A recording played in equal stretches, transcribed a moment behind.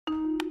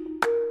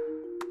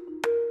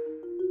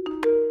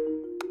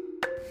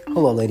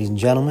Hello, ladies and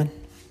gentlemen.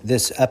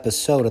 This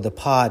episode of the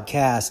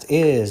podcast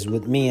is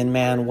with me and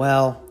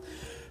Manuel.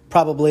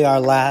 Probably our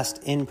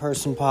last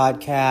in-person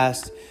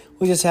podcast.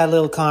 We just had a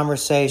little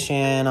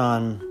conversation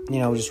on,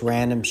 just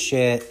random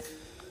shit.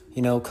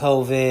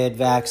 COVID,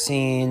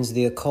 vaccines,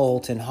 the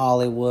occult in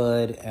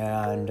Hollywood,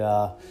 and,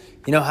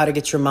 how to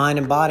get your mind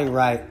and body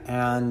right.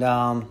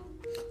 And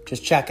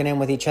just checking in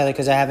with each other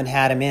because I haven't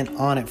had him in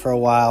on it for a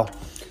while.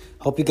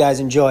 Hope you guys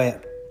enjoy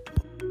it.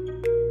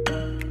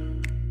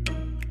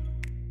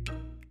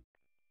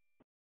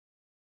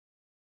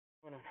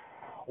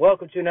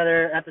 Welcome to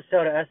another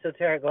episode of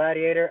Esoteric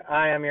Gladiator.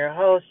 I am your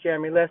host,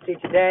 Jeremy Lifty.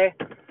 Today,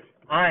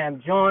 I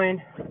am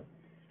joined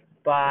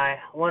by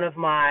one of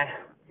my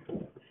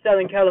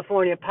Southern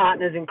California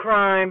partners in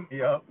crime.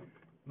 Yep.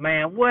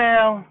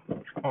 Manuel.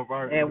 All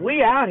right. And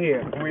we out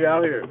here. We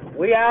out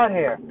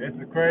here.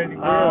 It's a crazy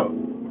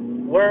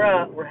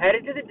world. We're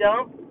headed to the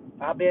dump.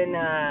 I've been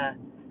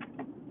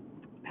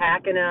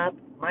packing up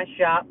my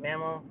shop.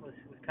 Manuel was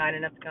kind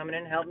enough to come in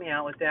and help me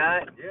out with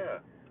that. Yeah.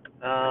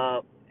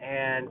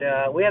 And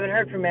we haven't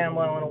heard from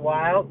Manuel in a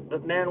while,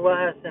 but Manuel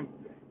has some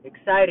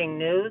exciting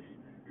news.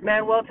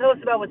 Manuel, tell us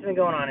about what's been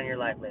going on in your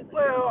life lately.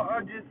 Well,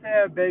 I just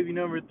had baby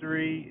number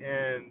 3,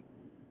 and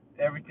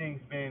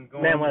everything's been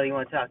going... Manuel, you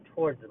want to talk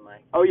towards the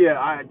mic? Oh, yeah,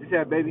 I just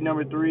had baby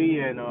number 3,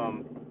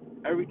 and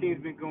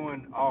everything's been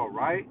going all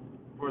right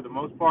for the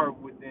most part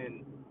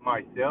within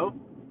myself.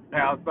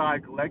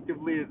 Outside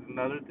collectively is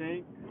another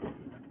thing.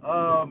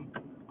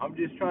 I'm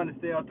just trying to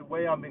stay out the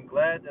way. I've been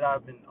glad that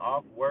I've been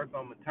off work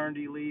on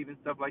maternity leave and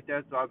stuff like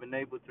that, so I've been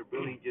able to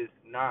really just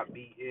not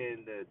be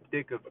in the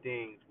thick of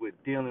things with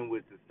dealing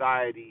with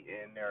society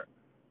and their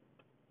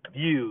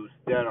views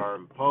that are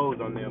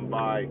imposed on them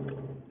by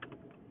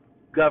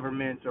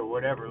governments or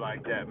whatever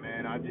like that,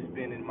 man. I've just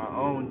been in my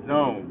own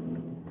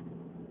zone.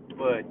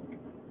 But,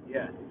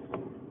 yes.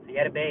 So you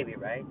had a baby,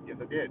 right?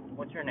 Yes, I did.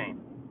 What's her name?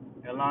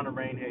 Elana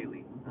Rain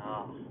Haley.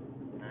 Oh,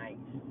 nice.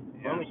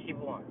 Yeah. When was she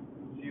born?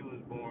 She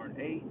was born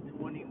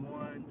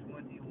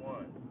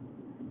 8/21/21.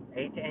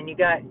 And you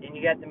got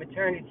the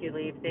maternity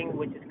leave thing,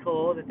 which is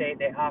cool that they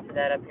offer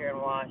that up here in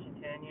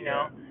Washington. You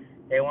know,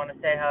 they want to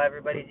say how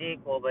everybody's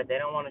equal, but they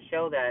don't want to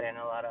show that in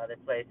a lot of other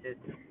places.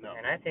 No.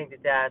 And I think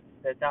that's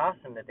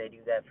awesome that they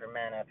do that for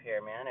men up here,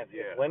 man. If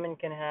women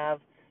can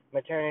have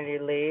maternity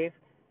leave,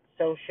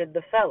 so should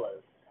the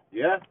fellas.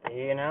 Yeah.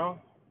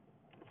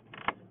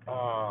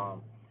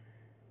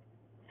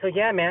 So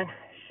yeah, man.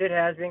 Shit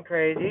has been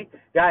crazy.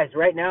 Guys,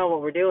 right now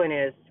what we're doing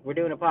is we're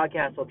doing a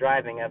podcast while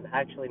driving. I've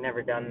actually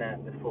never done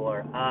that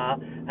before.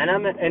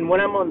 And when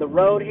I'm on the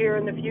road here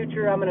in the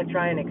future, I'm going to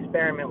try and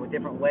experiment with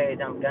different ways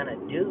I'm going to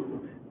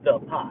do the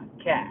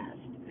podcast.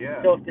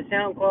 Yeah. So if the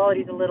sound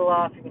quality's a little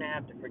off, you're going to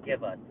have to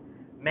forgive us.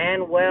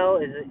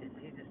 Manuel he's a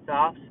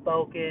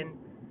soft-spoken,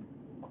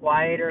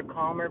 quieter,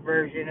 calmer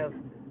version of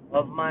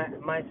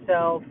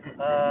myself.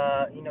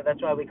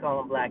 That's why we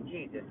call him Black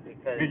Jesus,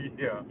 because he's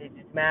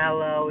just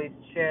mellow, he's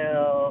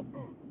chill.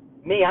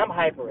 Me, I'm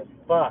hyper as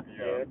fuck,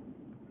 dude.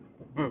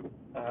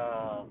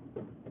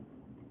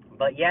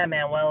 But yeah,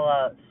 man,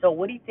 so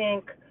what do you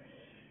think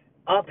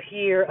up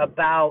here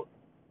about,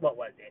 what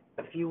was it,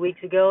 a few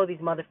weeks ago, these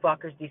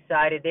motherfuckers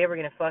decided they were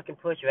going to fucking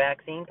push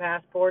vaccine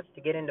passports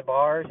to get into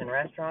bars and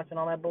restaurants and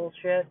all that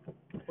bullshit?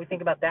 What do you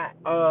think about that?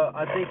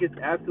 I think it's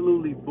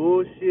absolutely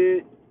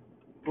bullshit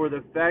for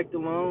the fact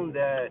alone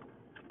that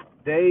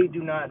they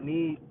do not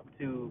need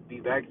to be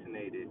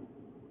vaccinated.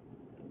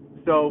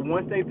 So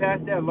once they pass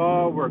that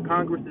law where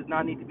Congress does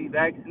not need to be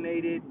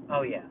vaccinated,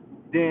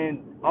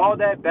 then all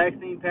that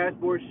vaccine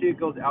passport shit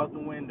goes out the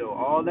window.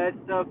 All that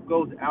stuff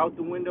goes out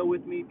the window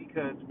with me,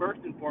 because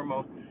first and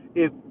foremost,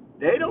 if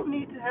they don't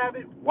need to have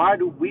it, why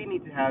do we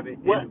need to have it?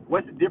 And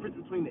what's the difference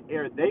between the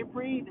air they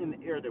breathe and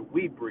the air that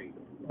we breathe?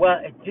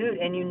 Well, dude,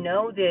 and you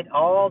know that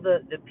all the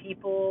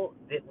people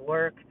that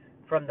work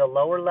from the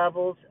lower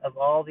levels of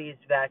all these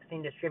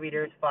vaccine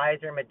distributors,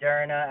 Pfizer,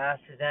 Moderna,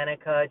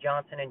 AstraZeneca,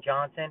 Johnson &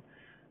 Johnson,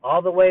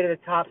 all the way to the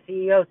top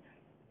CEOs,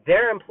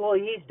 their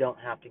employees don't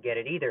have to get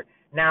it either.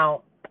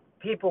 Now,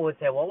 people would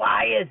say, well,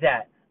 why is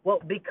that?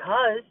 Well,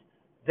 because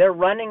they're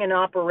running an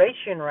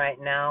operation right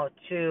now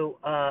to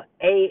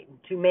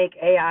make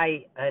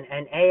AI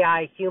an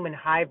AI human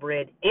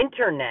hybrid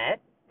internet,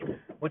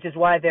 which is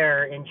why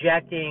they're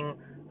injecting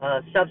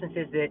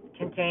substances that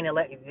contain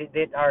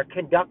that are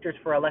conductors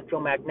for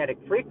electromagnetic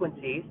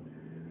frequencies.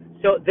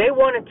 So they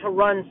want it to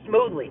run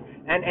smoothly.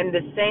 And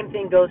the same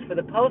thing goes for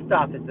the post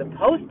office. The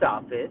post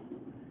office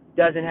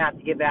doesn't have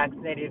to get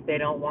vaccinated if they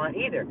don't want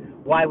either.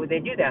 Why would they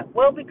do that?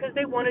 Well, because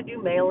they want to do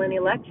mail-in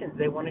elections.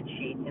 They want to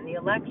cheat in the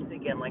elections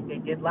again like they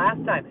did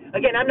last time.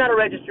 Again, I'm not a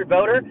registered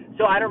voter,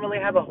 so I don't really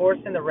have a horse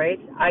in the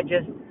race. I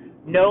just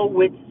know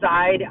which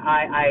side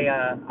I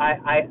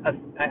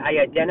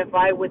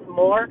identify with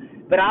more,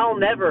 but I'll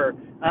never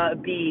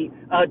be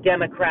a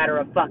Democrat or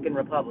a fucking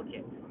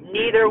Republican.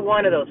 Neither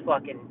one of those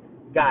fucking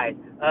guys.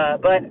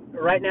 But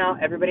right now,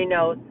 everybody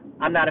knows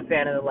I'm not a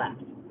fan of the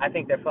left. I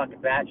think they're fucking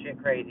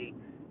batshit crazy.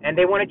 And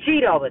they want to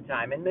cheat all the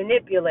time and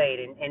manipulate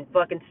and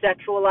fucking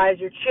sexualize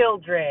your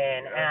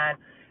children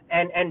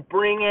and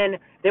bring in.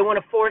 They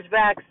want to force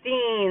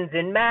vaccines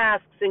and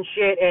masks and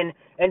shit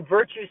and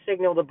virtue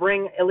signal to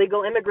bring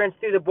illegal immigrants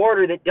through the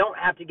border that don't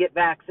have to get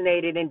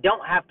vaccinated and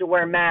don't have to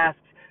wear masks.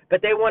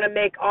 But they want to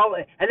make all,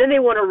 and then they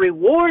want to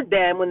reward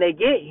them when they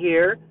get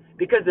here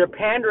because they're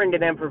pandering to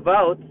them for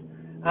votes,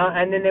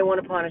 and then they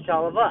want to punish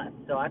all of us.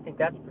 So I think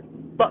that's pretty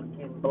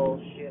fucking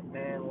bullshit,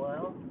 man.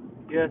 Well,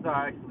 yes,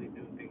 I actually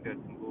do think that's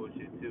some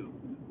bullshit too.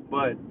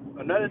 But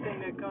another thing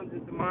that comes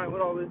into mind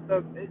with all this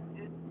stuff is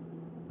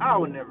I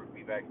would never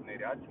be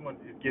vaccinated. I just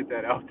wanted to get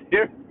that out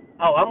there.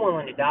 oh, I'm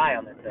willing to die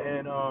on this thing.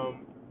 And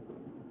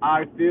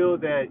I feel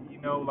that,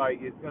 you know, like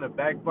it's gonna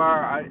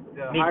backfire.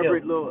 The Me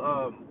hybrid too.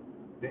 little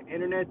the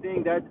internet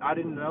thing, that I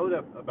didn't know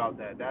that about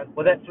that. That's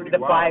pretty the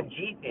wild.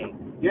 5G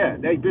thing. Yeah,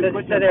 they just So-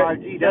 pushing so they're-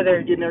 5G. so That's they're-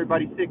 what's getting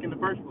everybody sick in the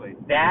first place.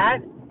 That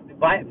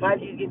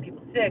 5G is getting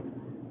people sick,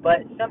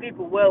 but some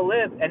people will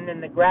live, and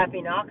then the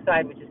graphene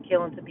oxide, which is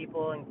killing some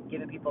people and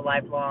giving people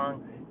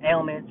lifelong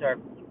ailments or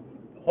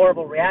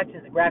horrible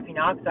reactions. The graphene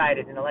oxide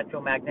is an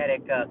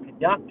electromagnetic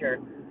conductor.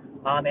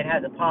 It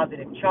has a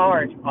positive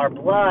charge. Our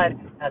blood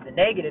has a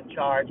negative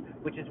charge,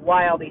 which is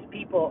why all these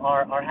people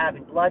are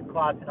having blood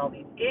clots and all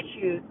these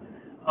issues.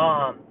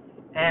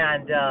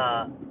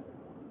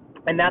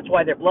 And that's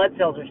why their blood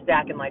cells are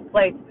stacking like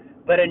plates.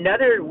 But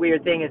another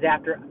weird thing is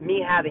after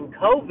me having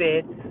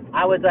COVID,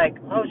 I was like,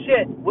 oh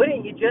shit,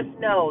 wouldn't you just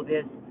know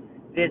this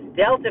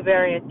Delta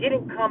variant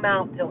didn't come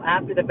out till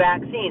after the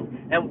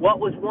vaccine. And what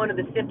was one of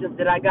the symptoms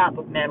that I got,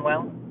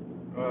 Manuel?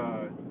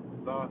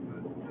 Loss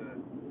of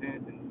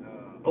sense and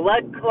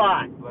Blood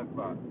clot. blood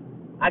clot.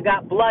 I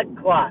got blood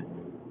clots.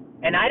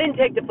 And I didn't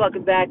take the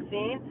fucking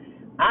vaccine.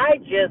 I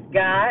just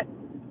got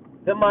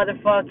the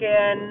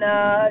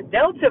motherfucking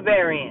Delta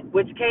variant,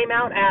 which came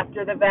out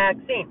after the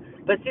vaccine.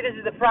 But see, this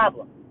is the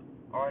problem.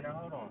 All right, now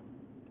hold on.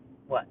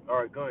 What? All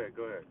right, go ahead.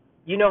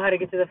 You know how to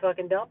get to the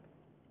fucking dump?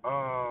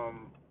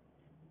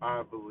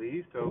 I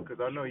believe so, because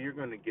I know you're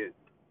gonna get.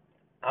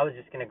 I was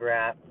just gonna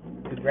grab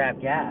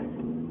gas.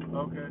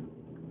 Okay.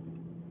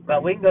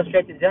 But we can go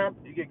straight to the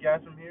dump. Do you get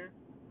gas from here?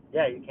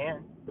 Yeah, you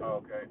can.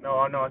 Oh, okay. No,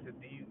 I said,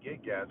 do you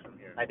get gas from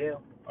here? I do.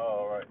 Oh,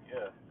 all right,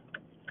 yeah.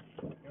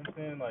 You know what I'm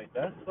saying? Like,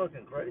 that's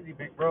fucking crazy,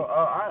 big bro.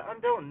 I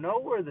don't know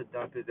where the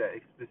dump is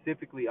at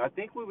specifically. I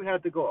think we would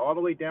have to go all the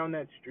way down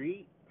that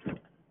street,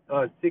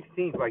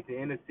 16th, like the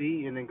end of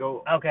C, and then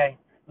go. Okay.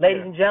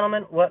 Ladies and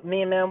gentlemen, what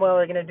me and Manuel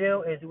are going to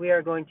do is we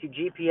are going to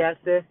GPS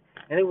this,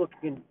 and then we'll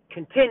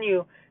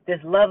continue this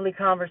lovely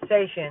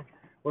conversation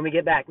when we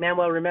get back.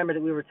 Manuel, remember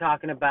that we were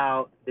talking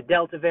about the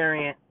Delta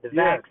variant, the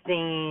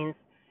vaccines,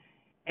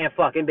 and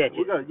fucking bitches.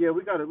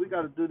 We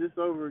gotta do this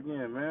over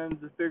again, man.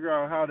 Just figure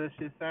out how this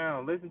shit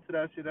sound. Listen to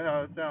that shit,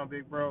 how it sound,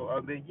 big bro.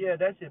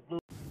 That shit blew.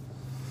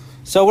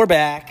 So we're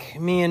back.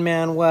 Me and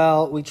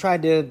Manuel, we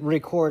tried to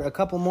record a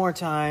couple more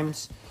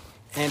times,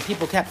 and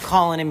people kept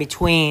calling in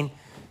between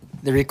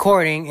the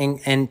recording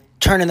and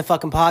turning the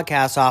fucking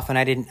podcast off, and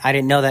I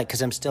didn't know that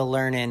because I'm still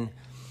learning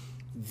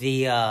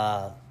the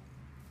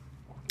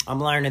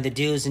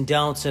do's and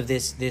don'ts of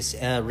this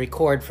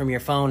record from your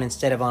phone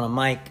instead of on a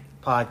mic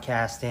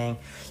podcasting.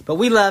 But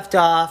we left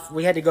off.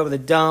 We had to go to the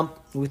dump.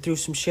 We threw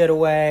some shit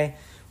away.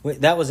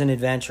 That was an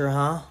adventure,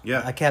 huh?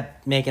 Yeah. I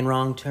kept making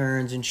wrong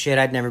turns and shit.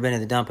 I'd never been to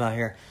the dump out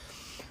here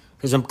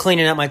because I'm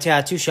cleaning up my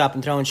tattoo shop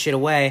and throwing shit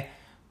away.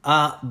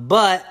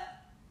 But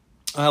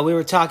we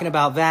were talking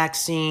about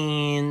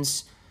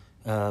vaccines,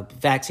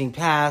 vaccine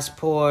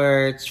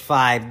passports,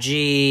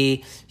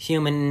 5G,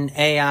 human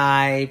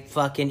AI,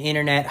 fucking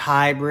internet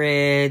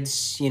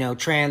hybrids,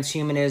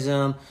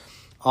 transhumanism,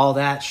 all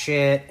that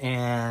shit.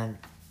 And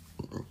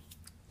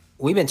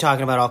we've been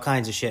talking about all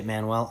kinds of shit,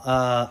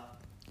 Manuel.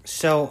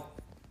 So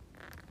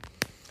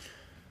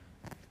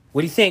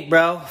what do you think,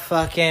 bro?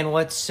 Fucking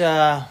what's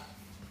where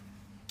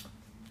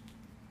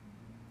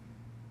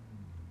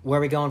are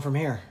we going from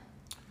here?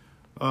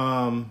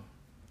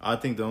 I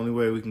think the only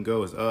way we can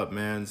go is up,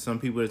 man. Some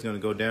people is going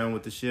to go down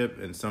with the ship,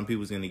 and some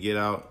people's going to get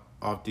out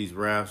off these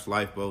rafts,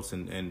 lifeboats,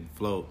 and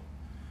float.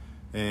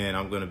 And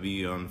I'm going to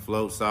be on the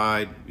float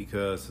side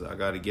because I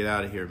got to get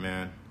out of here,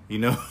 man.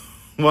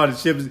 While the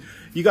ship is,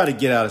 you got to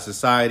get out of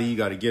society. You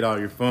got to get out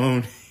your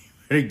phone. You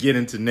better get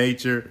into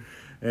nature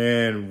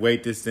and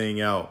wait this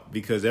thing out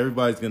because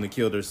everybody's going to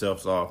kill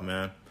themselves off,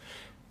 man.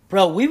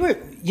 Bro,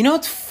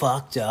 what's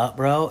fucked up,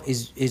 bro,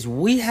 is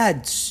we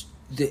had...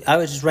 I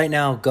was just right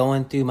now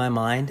going through my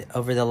mind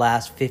over the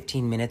last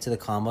 15 minutes of the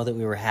combo that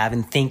we were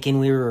having, thinking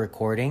we were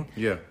recording.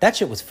 Yeah. That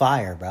shit was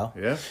fire, bro.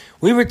 Yeah.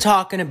 We were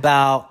talking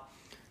about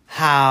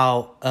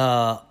how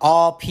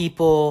all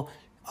people,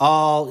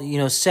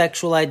 all,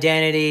 sexual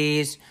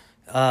identities,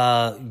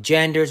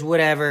 genders,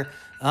 whatever.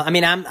 I'm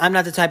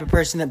not the type of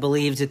person that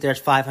believes that there's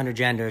 500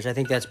 genders. I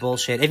think that's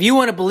bullshit. If you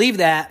want to believe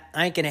that,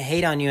 I ain't going to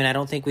hate on you, and I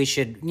don't think we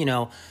should,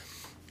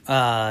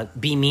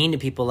 be mean to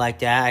people like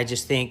that. I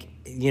just think,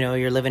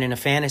 you're living in a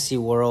fantasy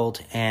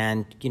world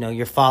and,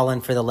 you're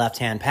falling for the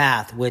left-hand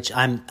path, which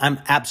I'm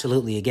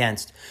absolutely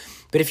against.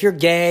 But if you're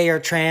gay or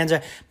trans,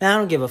 I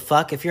don't give a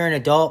fuck. If you're an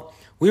adult,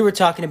 we were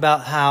talking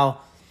about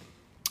how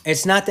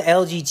it's not the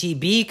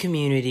LGBT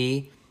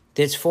community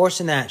that's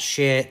forcing that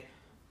shit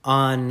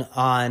on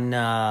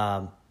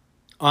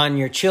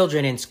your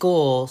children in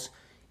schools,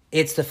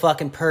 it's the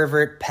fucking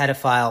pervert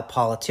pedophile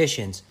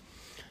politicians.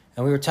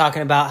 And we were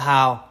talking about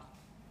how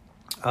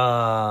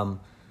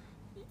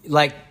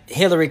like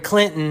Hillary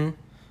Clinton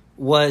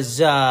was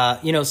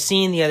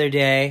seen the other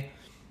day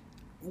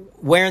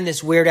wearing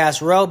this weird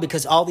ass robe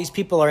because all these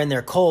people are in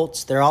their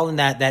cults. They're all in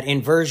that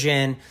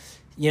inversion.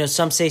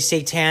 Some say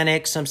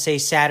satanic, some say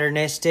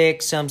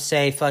saturnistic, some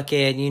say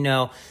fucking,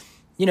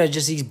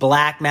 just these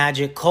black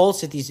magic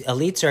cults that these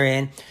elites are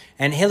in.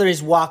 And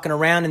Hillary's walking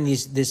around in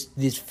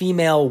this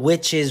female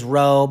witch's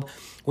robe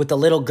with a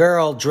little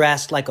girl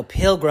dressed like a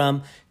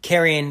pilgrim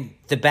carrying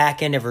the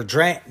back end of her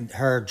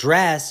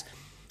dress.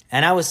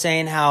 And I was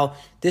saying how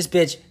this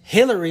bitch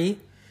Hillary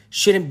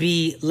shouldn't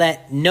be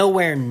let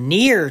nowhere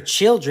near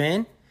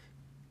children.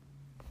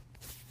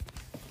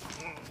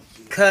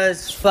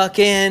 Cause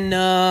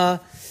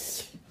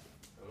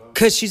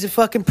she's a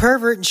fucking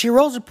pervert and she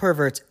rolls with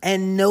perverts.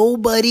 And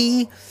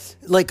nobody,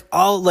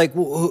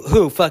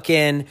 who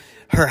fucking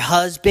her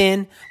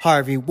husband,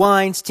 Harvey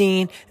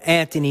Weinstein,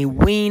 Anthony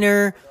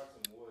Weiner,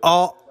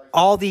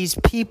 all these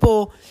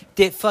people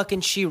that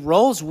fucking she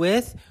rolls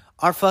with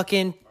are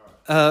fucking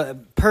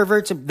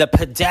perverts, the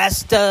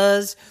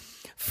Podestas,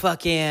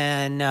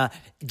 fucking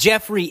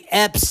Jeffrey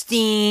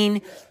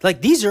Epstein.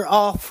 Like, these are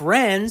all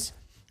friends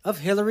of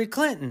Hillary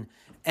Clinton.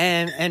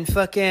 And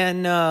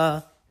fucking,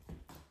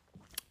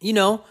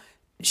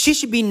 she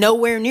should be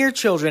nowhere near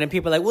children. And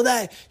people are like,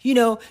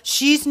 well,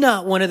 she's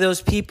not one of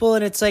those people.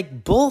 And it's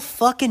like, bull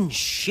fucking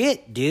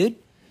shit, dude.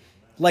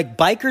 Like,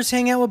 bikers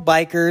hang out with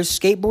bikers,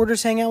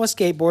 skateboarders hang out with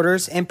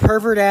skateboarders, and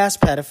pervert-ass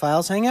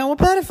pedophiles hang out with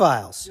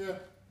pedophiles. Yeah.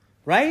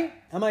 Right?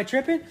 Am I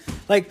tripping?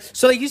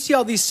 So you see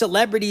all these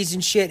celebrities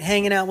and shit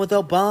hanging out with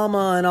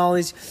Obama and all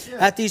these,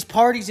 at these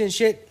parties and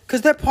shit,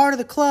 because they're part of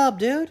the club,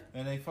 dude.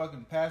 And they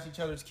fucking pass each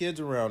other's kids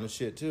around and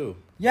shit, too.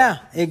 Yeah,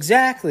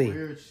 exactly.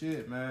 Weird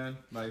shit, man.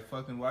 Like,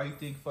 fucking, why you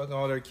think fucking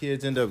all their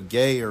kids end up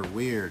gay or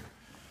weird?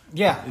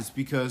 Yeah. It's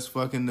because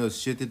fucking the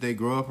shit that they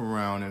grow up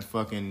around and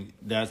fucking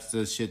that's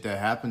the shit that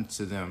happens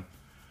to them.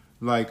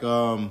 Like,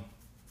 prime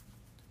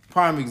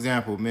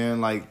example,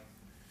 man, like,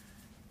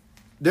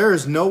 there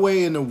is no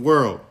way in the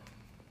world,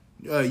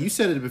 you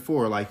said it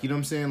before, like, you know what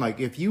I'm saying?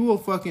 Like, if you will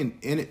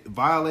fucking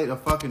violate a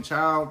fucking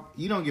child,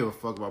 you don't give a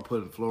fuck about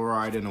putting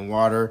fluoride in the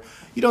water.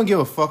 You don't give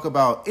a fuck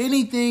about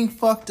anything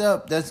fucked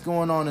up that's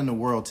going on in the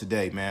world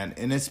today, man.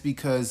 And it's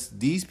because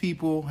these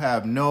people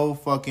have no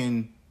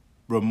fucking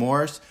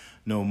remorse,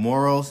 no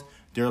morals.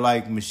 They're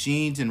like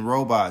machines and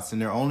robots, and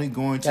they're only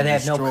going to destroy. They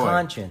have no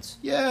conscience.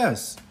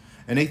 Yes.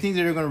 And they think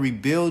that they're going to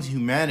rebuild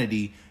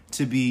humanity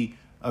to be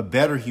a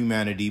better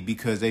humanity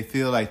because they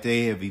feel like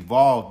they have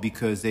evolved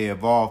because they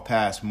evolved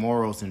past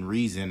morals and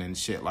reason and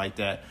shit like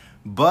that.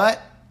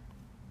 But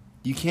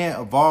you can't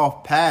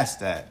evolve past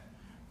that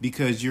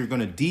because you're going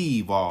to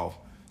de-evolve.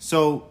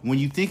 So when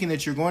you're thinking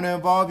that you're going to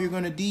evolve, you're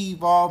going to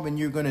de-evolve and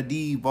you're going to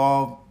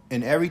de-evolve.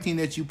 And everything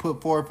that you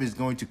put forth is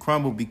going to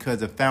crumble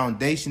because the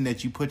foundation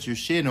that you put your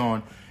shit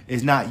on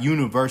is not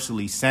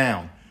universally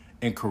sound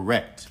and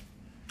correct.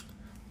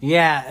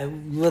 Yeah,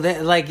 well,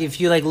 if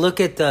you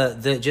look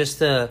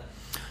at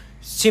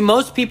see,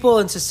 most people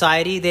in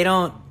society,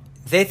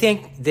 they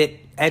think that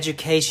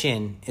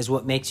education is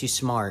what makes you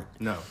smart.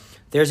 No.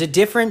 There's a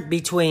difference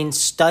between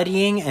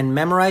studying and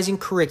memorizing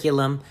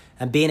curriculum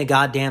and being a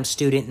goddamn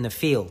student in the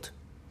field.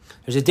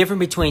 There's a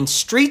difference between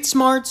street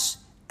smarts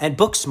and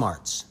book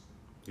smarts.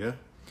 Yeah.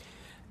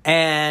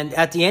 And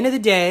at the end of the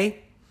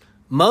day,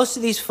 most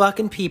of these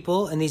fucking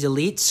people and these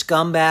elite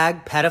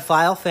scumbag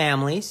pedophile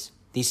families,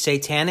 these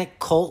satanic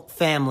cult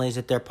families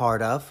that they're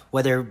part of,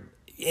 whether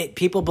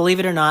people believe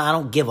it or not, I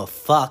don't give a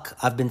fuck.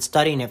 I've been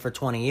studying it for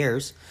 20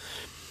 years.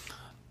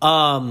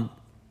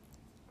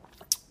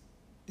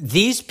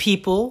 These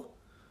people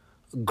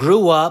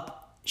grew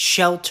up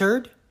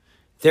sheltered.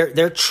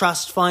 They're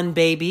trust fund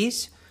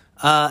babies.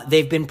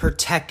 They've been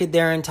protected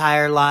their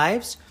entire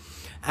lives.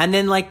 And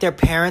then their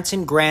parents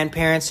and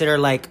grandparents that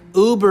are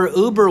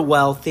uber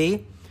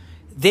wealthy,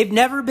 they've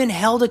never been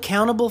held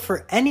accountable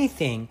for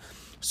anything.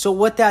 So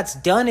what that's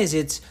done is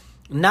it's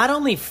not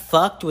only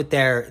fucked with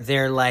their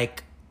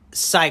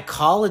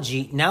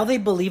psychology, now they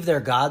believe they're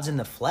gods in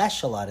the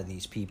flesh, a lot of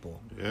these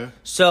people. Yeah.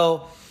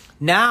 So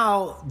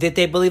now that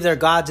they believe they're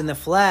gods in the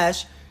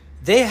flesh,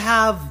 they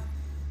have,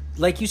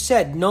 like you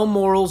said, no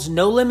morals,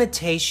 no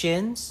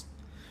limitations,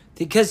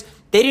 because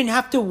they didn't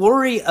have to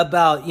worry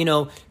about,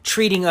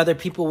 treating other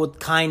people with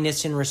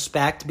kindness and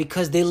respect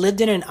because they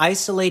lived in an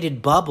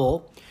isolated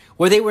bubble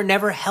where they were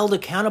never held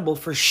accountable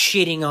for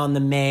shitting on the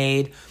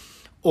maid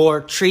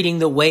or treating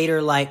the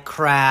waiter like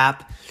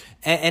crap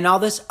and all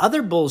this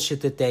other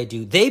bullshit that they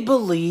do. They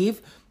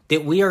believe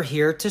that we are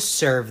here to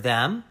serve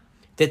them,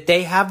 that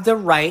they have the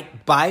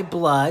right by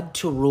blood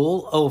to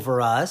rule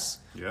over us.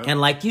 Yeah.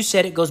 And like you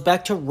said, it goes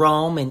back to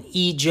Rome and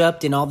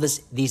Egypt and all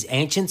these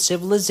ancient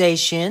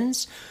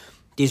civilizations,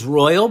 these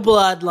royal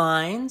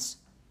bloodlines.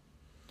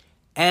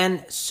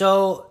 And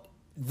so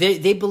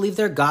they believe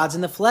they're gods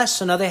in the flesh.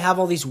 So now they have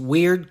all these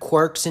weird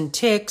quirks and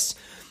tics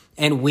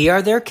and we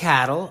are their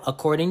cattle,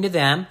 according to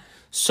them.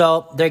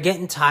 So they're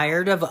getting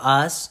tired of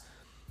us,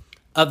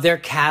 of their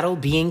cattle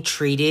being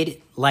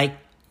treated like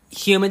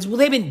humans. Well,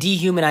 they've been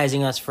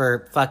dehumanizing us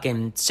for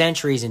fucking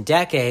centuries and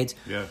decades.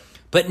 Yeah.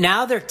 But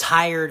now they're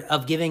tired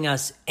of giving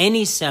us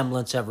any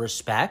semblance of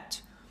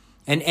respect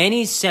and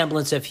any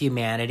semblance of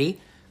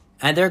humanity.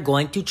 And they're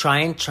going to try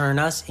and turn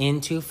us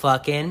into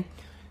fucking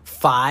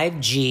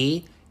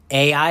 5G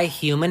AI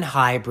human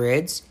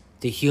hybrids,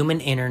 the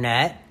human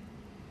internet.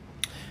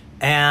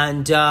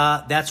 And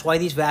that's why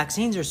these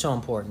vaccines are so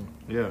important.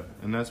 Yeah,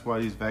 and that's why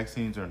these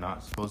vaccines are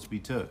not supposed to be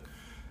took.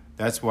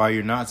 That's why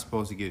you're not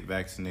supposed to get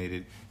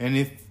vaccinated. And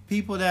if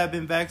people that have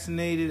been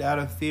vaccinated out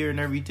of fear and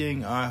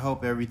everything, I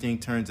hope everything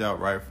turns out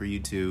right for you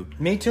too.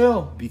 Me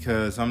too.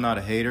 Because I'm not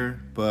a hater,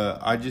 but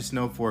I just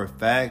know for a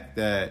fact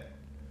that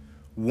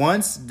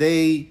once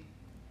they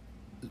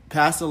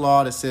pass a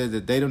law that says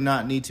that they do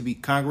not need to be,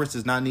 Congress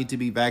does not need to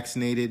be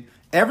vaccinated,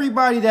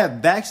 everybody that's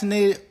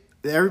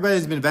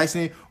been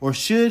vaccinated or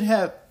should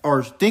have,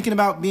 or thinking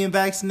about being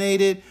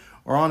vaccinated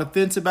or on the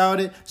fence about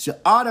it, should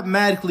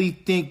automatically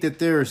think that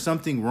there is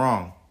something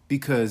wrong.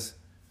 Because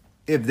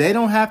if they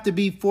don't have to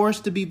be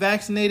forced to be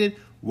vaccinated,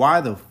 why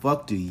the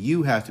fuck do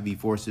you have to be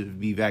forced to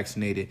be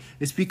vaccinated?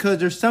 It's because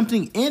there's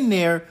something in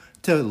there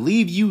to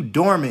leave you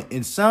dormant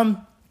in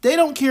some. They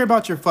don't care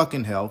about your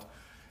fucking health.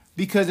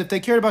 Because if they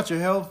cared about your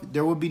health,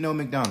 there would be no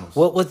McDonald's.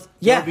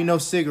 There would be no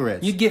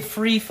cigarettes. You'd get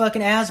free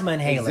fucking asthma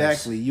inhalers.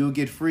 Exactly. You would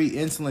get free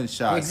insulin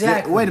shots.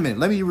 Exactly. Wait a minute.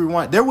 Let me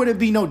rewind. There wouldn't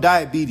be no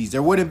diabetes.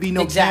 There wouldn't be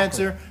no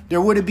cancer. There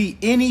wouldn't be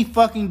any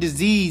fucking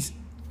disease.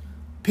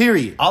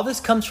 Period. All this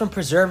comes from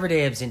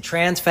preservatives and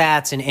trans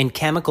fats and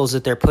chemicals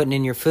that they're putting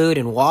in your food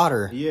and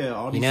water. Yeah,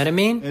 all these, you know what I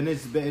mean? And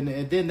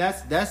then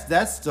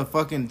that's the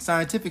fucking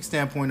scientific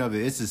standpoint of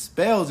it. It's the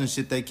spells and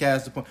shit they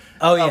cast upon.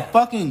 Oh yeah,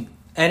 fucking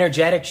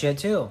energetic shit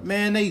too.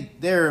 Man,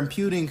 they're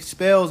imputing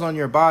spells on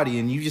your body,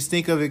 and you just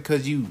think of it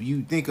because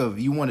you think of,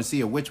 you want to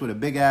see a witch with a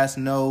big ass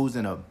nose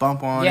and a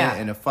bump on it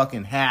and a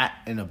fucking hat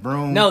and a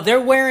broom. No,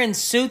 they're wearing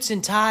suits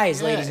and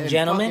ties, ladies and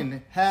gentlemen.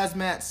 Fucking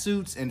hazmat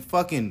suits and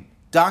fucking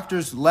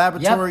doctors'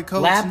 laboratory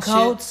coats lab and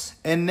coats. Shit.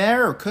 And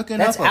they're cooking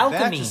That's up a alchemy.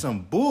 batch of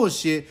some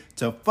bullshit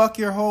to fuck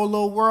your whole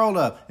little world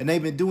up. And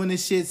they've been doing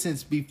this shit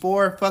since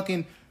before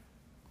fucking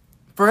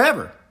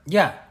forever.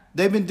 Yeah.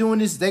 They've been doing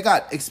this. They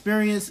got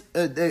experience.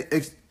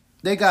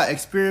 They got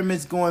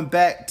experiments going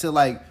back to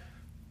like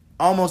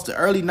almost the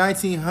early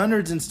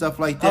 1900s and stuff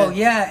like that. Oh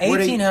yeah,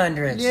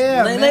 1800s.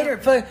 Later,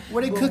 man.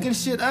 where they cooking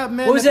shit up,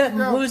 man. What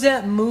was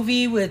that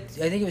movie with?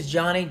 I think it was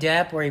Johnny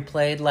Depp where he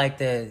played like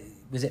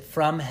was it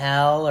From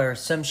Hell or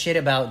some shit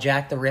about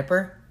Jack the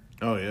Ripper?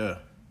 Oh yeah.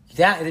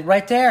 That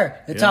right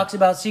there. It talks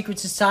about secret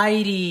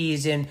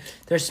societies and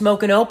they're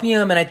smoking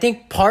opium, and I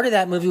think part of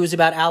that movie was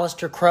about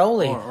Aleister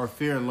Crowley. Or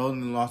Fear and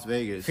Loathing in Las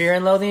Vegas. Fear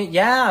and Loathing,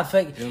 yeah.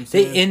 You know what I'm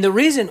saying? And the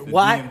reason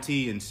why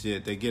DMT and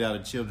shit they get out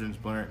of children's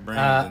brains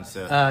and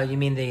stuff. You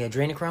mean the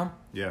adrenochrome?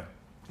 Yeah.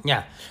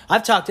 Yeah,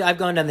 I've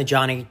gone down the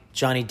Johnny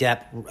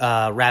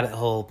Depp rabbit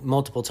hole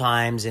multiple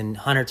times, and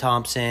Hunter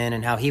Thompson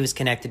and how he was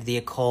connected to the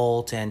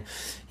occult, and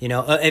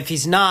if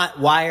he's not,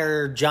 why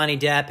are Johnny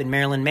Depp and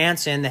Marilyn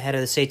Manson, the head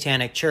of the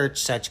Satanic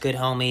Church, such good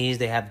homies?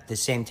 They have the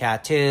same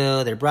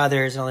tattoo, they're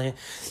brothers, and all that,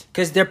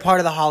 because they're part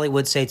of the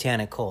Hollywood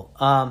Satanic cult.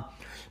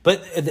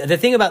 But the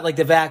thing about like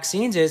the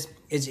vaccines is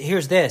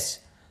here's this: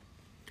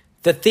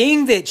 the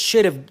thing that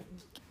should have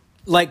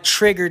like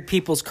triggered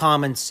people's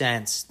common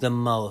sense the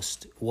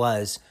most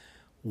was,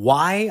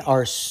 why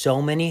are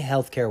so many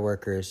healthcare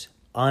workers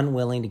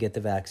unwilling to get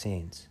the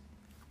vaccines?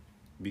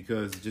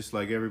 Because just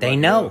like everybody they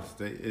know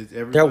else,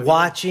 they're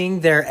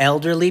watching their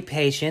elderly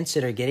patients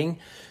that are getting,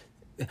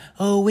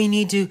 we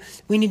need to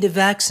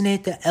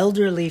vaccinate the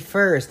elderly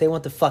first. They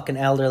want the fucking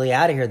elderly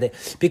out of here.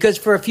 Because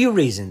for a few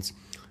reasons.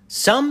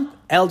 Some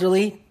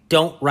elderly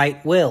don't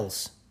write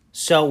wills.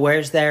 So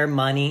where's their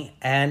money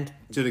and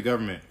to the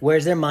government?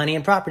 Where's their money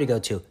and property go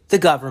to? The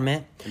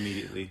government.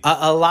 Immediately.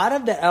 A lot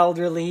of the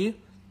elderly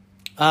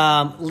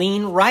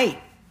lean right,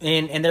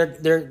 and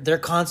they're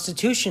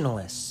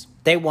constitutionalists.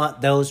 They want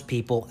those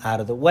people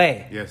out of the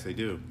way. Yes, they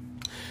do.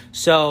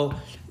 So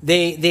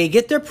they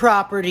get their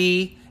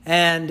property,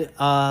 and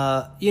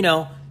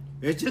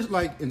it's just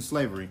like in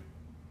slavery.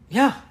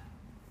 Yeah,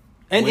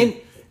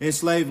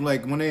 enslaved,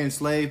 like when they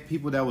enslaved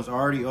people that was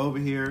already over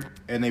here,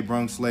 and they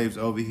brung slaves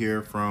over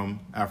here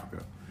from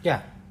Africa.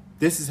 Yeah.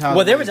 This is how.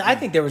 Well, I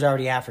think there was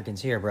already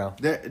Africans here, bro.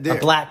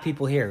 Black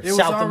people here,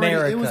 South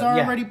America. It was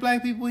already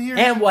black people here,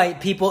 and white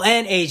people,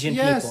 and Asian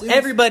people.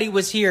 Everybody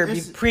was here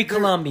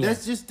pre-Columbia.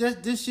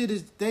 This shit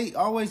is. They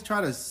always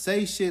try to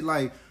say shit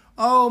like,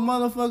 "Oh,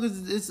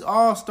 motherfuckers, it's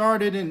all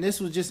started, and this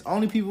was just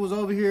only people was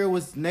over here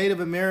was Native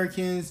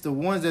Americans, the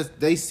ones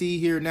that they see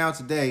here now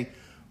today."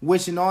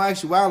 Which, in all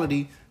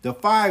actuality, the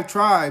 5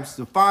 tribes,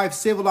 the 5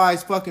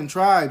 civilized fucking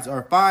tribes,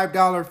 are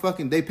 $5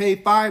 fucking. They pay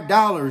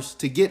 $5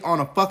 to get on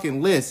a fucking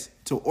list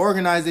to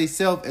organize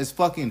themselves as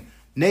fucking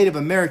Native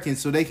Americans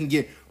so they can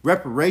get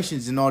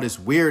reparations and all this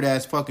weird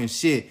ass fucking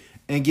shit.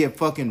 and get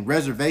fucking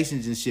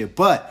reservations and shit.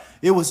 But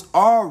it was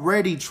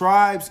already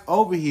tribes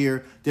over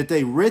here that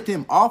they ripped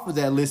them off of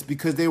that list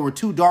because they were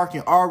too dark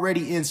and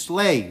already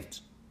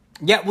enslaved.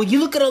 Yeah, well, you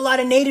look at a lot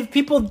of native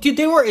people, dude.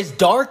 They were as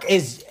dark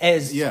as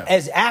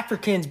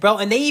Africans, bro,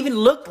 and they even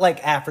looked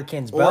like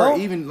Africans, bro. Or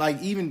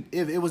even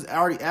if it was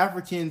already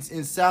Africans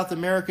in South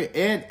America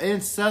and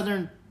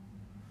in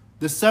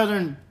the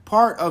southern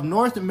part of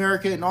North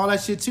America and all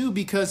that shit too,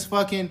 because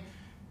fucking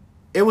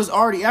it was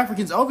already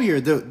Africans over here.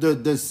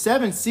 The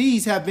 7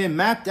 seas have been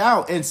mapped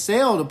out and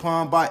sailed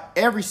upon by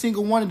every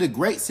single one of the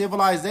great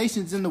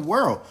civilizations in the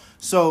world.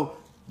 So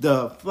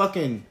the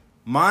fucking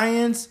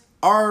Mayans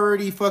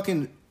already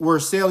fucking were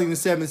sailing the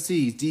 7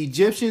 seas. The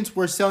Egyptians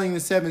were sailing the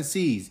 7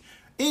 seas.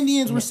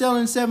 Indians were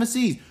sailing the 7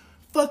 seas.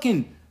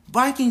 Fucking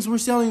Vikings were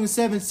sailing the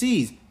 7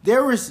 seas.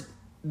 There was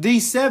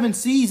these 7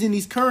 seas and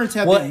these currents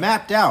have been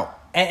mapped out.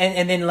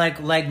 And then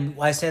like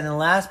I said in the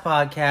last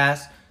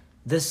podcast,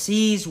 the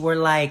seas were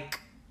like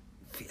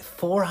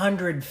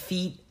 400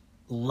 feet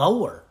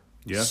lower.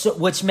 Yeah. So,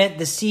 which meant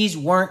the seas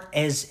weren't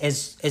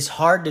as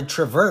hard to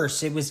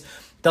traverse. It was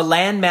the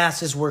land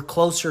masses were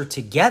closer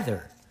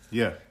together.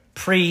 Yeah.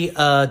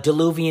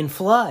 Pre-Diluvian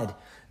flood.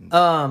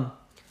 I'm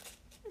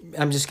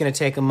just going to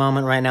take a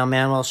moment right now.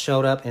 Manuel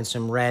showed up in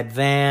some red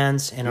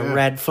Vans and a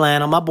red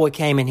flannel. My boy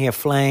came in here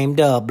flamed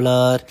up,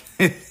 blood.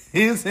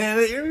 He's saying,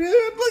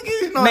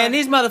 look, man,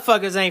 these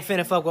motherfuckers ain't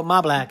finna fuck with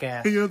my black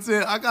ass. You know what I'm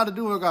saying? I got to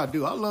do what I got to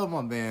do. I love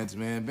my Vans,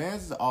 man.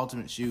 Vans is the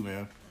ultimate shoe,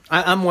 man.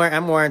 I'm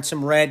wearing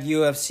some red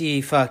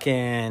UFC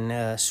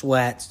fucking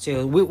sweats,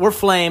 too. We're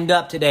flamed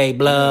up today,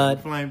 blood.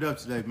 Yeah, flamed up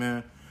today,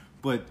 man.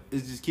 But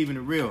it's just keeping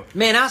it real.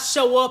 Man, I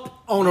show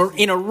up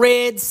in a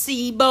Red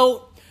Sea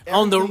boat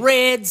on the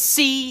Red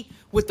Sea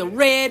with the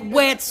red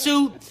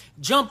wetsuit,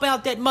 jump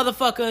out that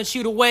motherfucker and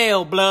shoot a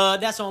whale,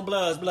 blood. That's on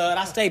Bloods, blood.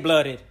 I stay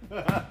blooded.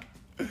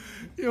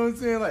 You know what I'm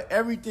saying? Like,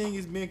 everything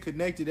has been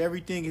connected.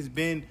 Everything has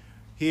been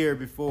here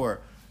before.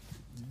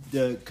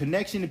 The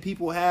connection that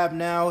people have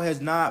now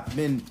has not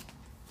been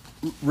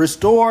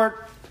restored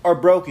or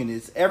broken.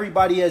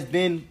 Everybody has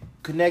been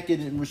connected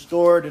and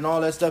restored and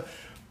all that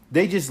stuff.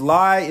 They just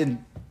lie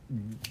and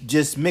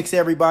just mix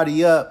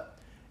everybody up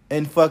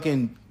and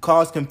fucking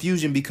cause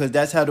confusion because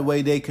that's how the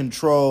way they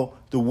control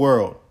the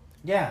world.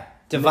 Yeah.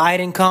 Divide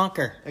and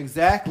conquer.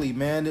 Exactly,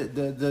 man.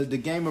 The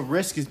game of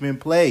Risk has been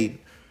played.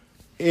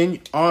 And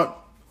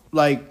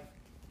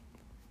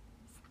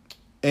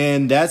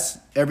that's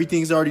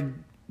everything's already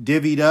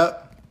divvied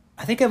up.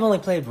 I think I've only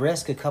played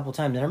Risk a couple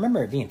times, and I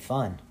remember it being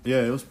fun.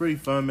 Yeah, it was pretty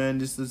fun,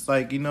 man. It's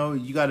like, you know,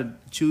 you got to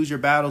choose your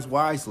battles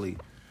wisely.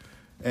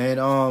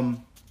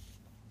 And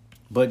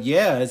but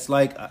yeah, it's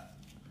like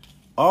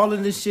all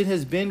of this shit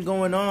has been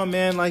going on,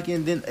 man. Like,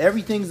 and then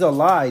everything's a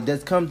lie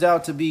that comes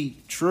out to be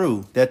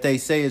true, that they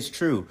say is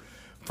true.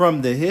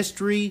 From the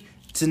history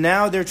to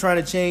now, they're trying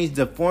to change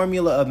the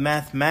formula of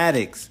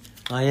mathematics.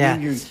 Oh, yeah.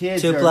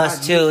 2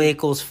 plus 2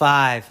 equals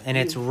 5. And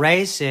it's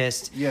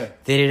racist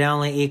that it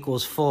only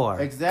equals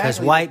 4. Exactly.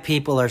 Because white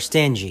people are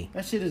stingy.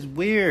 That shit is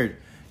weird.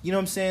 You know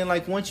what I'm saying?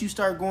 Like, once you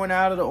start going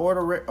out of the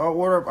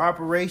order of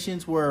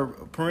operations where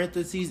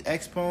parentheses,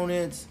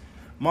 exponents,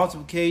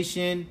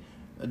 multiplication,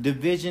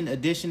 division,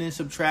 addition, and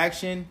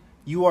subtraction,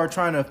 you are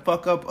trying to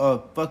fuck up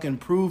a fucking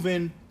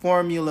proven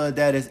formula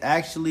that is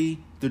actually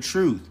the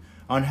truth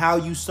on how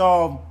you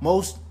solve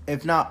most,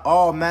 if not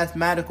all,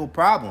 mathematical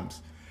problems.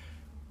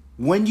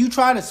 When you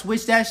try to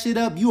switch that shit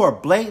up, you are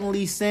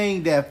blatantly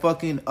saying that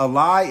fucking a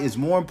lie is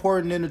more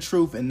important than the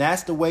truth, and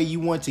that's the way you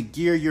want to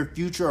gear your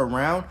future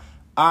around.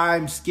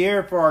 I'm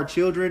scared for our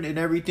children and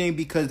everything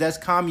because that's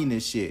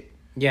communist shit.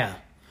 Yeah.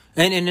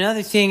 And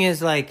another thing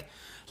is like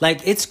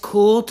it's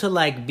cool to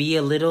like be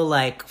a little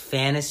like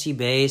fantasy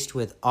based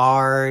with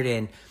art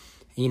and,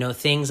 you know,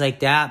 things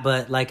like that.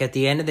 But like at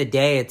the end of the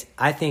day,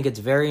 I think it's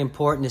very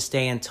important to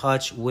stay in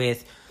touch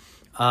with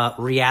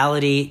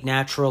reality,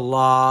 natural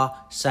law,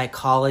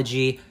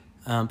 psychology,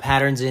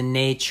 patterns in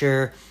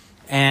nature.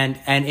 And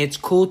it's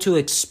cool to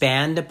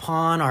expand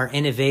upon our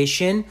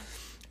innovation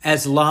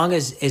as long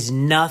as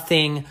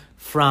nothing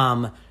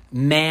from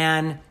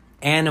man,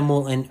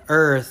 animal, and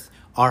earth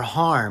are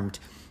harmed.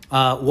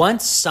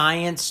 Once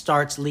science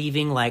starts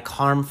leaving like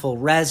harmful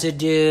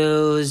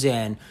residues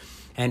and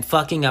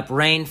fucking up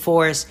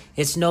rainforests,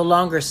 it's no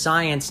longer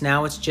science.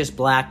 Now it's just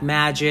black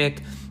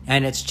magic,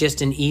 and it's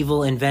just an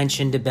evil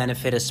invention to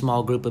benefit a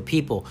small group of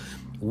people.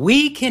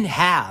 We can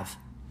have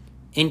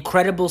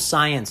incredible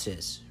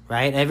sciences,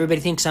 right? Everybody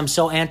thinks I'm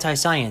so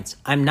anti-science.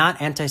 I'm not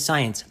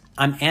anti-science.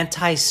 I'm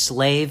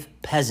anti-slave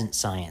peasant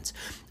science.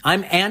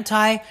 I'm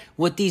anti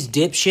what these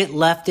dipshit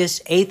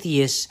leftist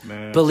atheists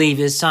believe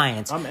is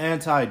science. I'm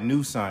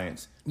anti-new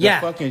science.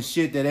 Yeah. Fucking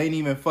shit that ain't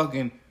even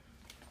fucking,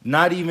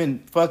 not even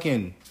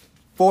fucking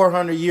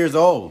 400 years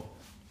old.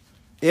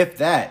 If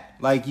that.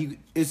 Like,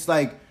 it's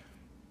like,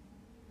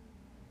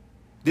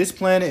 this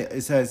planet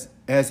has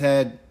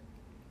had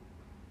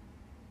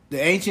the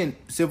ancient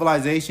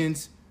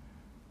civilizations.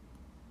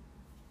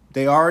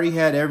 They already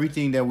had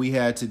everything that we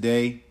had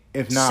today,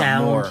 if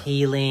not more. Sound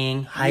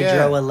healing,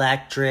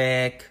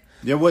 hydroelectric.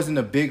 There wasn't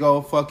a big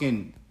old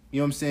fucking you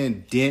know what I'm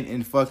saying, dent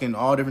and fucking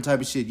all different type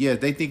of shit. Yeah,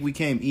 they think we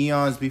came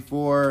eons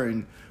before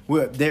and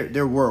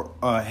there were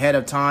ahead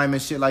of time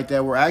and shit like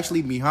that. We're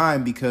actually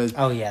behind because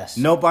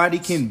nobody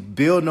can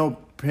build no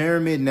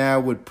pyramid now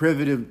with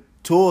primitive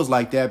tools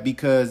like that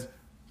because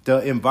the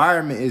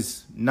environment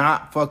is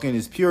not fucking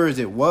as pure as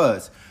it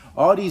was.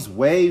 All these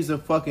waves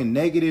of fucking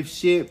negative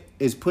shit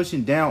is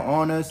pushing down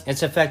on us.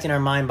 It's affecting our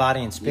mind,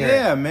 body, and spirit.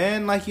 Yeah,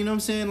 man. Like, you know what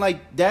I'm saying?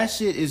 Like, that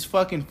shit is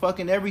fucking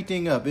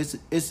everything up.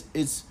 It's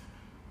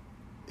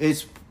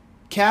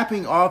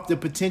capping off the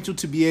potential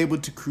to be able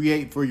to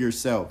create for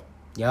yourself.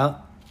 Yep.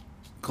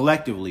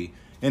 Collectively.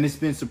 And it's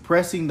been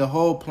suppressing the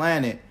whole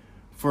planet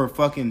for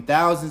fucking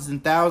thousands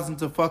and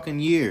thousands of fucking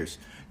years.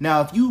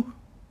 Now, if you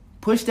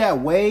push that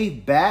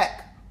wave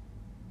back,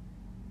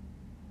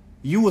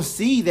 you will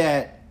see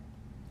that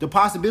the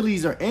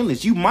possibilities are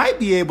endless. You might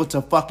be able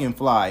to fucking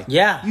fly.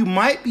 Yeah. You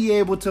might be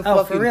able to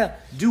fucking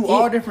do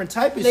all different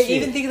type of shit.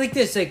 Even think like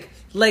this,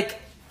 like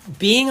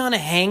being on a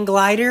hang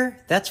glider,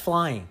 that's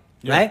flying,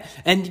 right?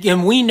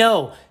 And we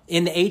know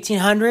in the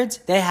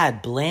 1800s they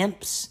had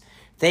blimps,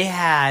 they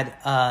had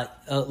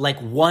like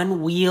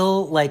one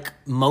wheel like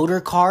motor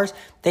cars,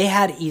 they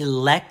had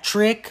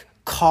electric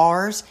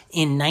cars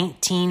in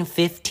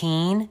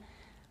 1915.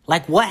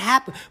 Like, what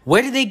happened?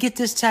 Where did they get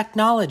this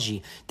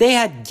technology? They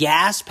had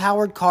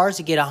gas-powered cars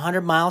to get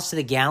 100 miles to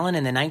the gallon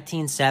in the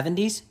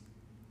 1970s,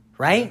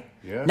 right?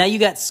 Yeah. Now you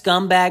got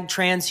scumbag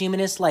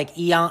transhumanists like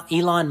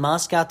Elon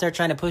Musk out there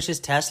trying to push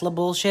his Tesla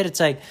bullshit. It's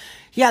like,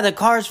 yeah, the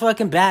car's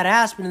fucking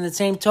badass, but in the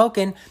same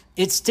token,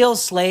 it's still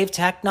slave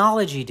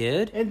technology,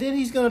 dude. And then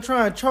he's going to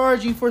try and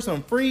charge you for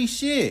some free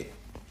shit.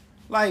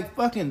 Like,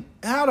 fucking,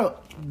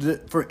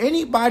 for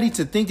anybody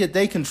to think that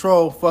they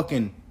control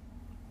fucking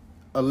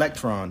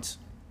electrons,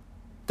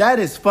 that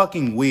is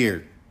fucking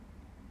weird.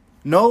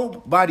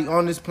 Nobody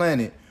on this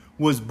planet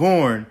was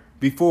born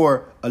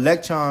before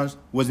electrons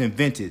was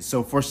invented.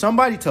 So for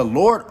somebody to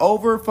lord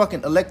over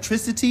fucking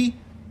electricity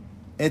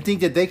and think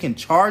that they can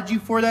charge you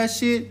for that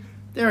shit,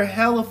 they're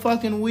hella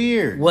fucking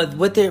weird.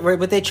 What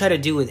they try to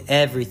do with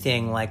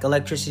everything, like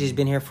electricity's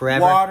been here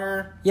forever.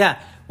 Water. Yeah.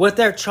 What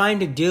they're trying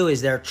to do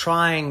is they're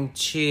trying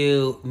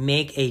to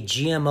make a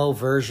GMO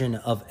version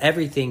of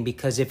everything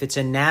because if it's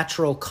a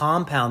natural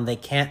compound, they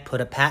can't put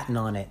a patent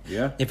on it.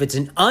 Yeah. If it's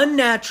an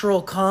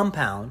unnatural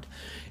compound,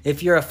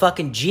 if you're a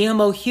fucking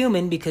GMO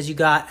human because you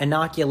got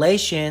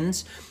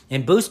inoculations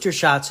and booster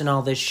shots and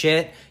all this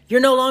shit,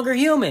 you're no longer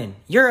human.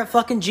 You're a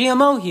fucking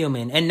GMO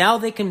human. And now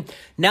they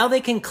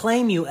can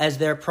claim you as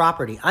their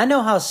property. I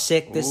know how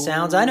sick this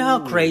sounds. I know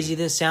how crazy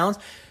this sounds.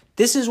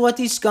 This is what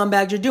these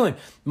scumbags are doing.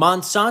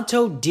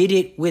 Monsanto did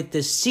it with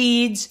the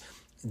seeds.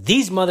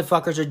 These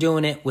motherfuckers are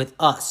doing it with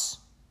us.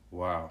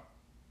 Wow.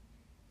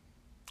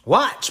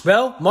 Watch,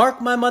 bro. Mark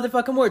my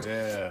motherfucking words.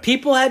 Yeah.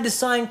 People had to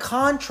sign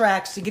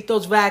contracts to get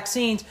those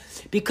vaccines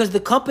because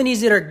the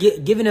companies that are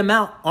giving them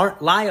out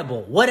aren't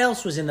liable. What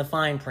else was in the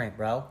fine print,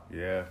 bro?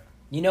 Yeah.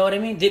 You know what I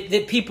mean?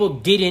 That people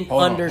didn't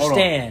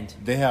understand. Hold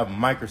on. They have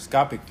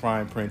microscopic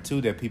fine print too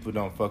that people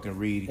don't fucking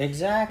read.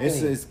 Exactly.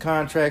 It's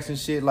contracts and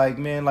shit like,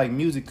 man, like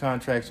music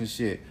contracts and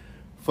shit.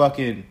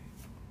 Fucking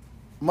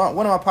one of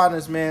my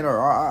partners, man,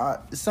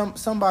 or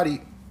somebody,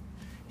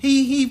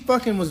 he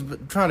fucking was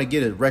trying to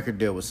get a record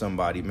deal with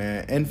somebody,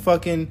 man, and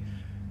fucking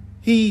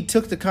he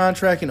took the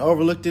contract and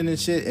overlooked it and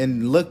shit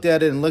and looked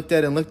at it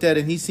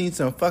and he seen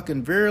some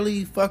fucking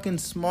really fucking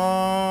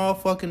small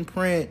fucking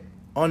print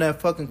on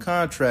that fucking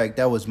contract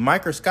that was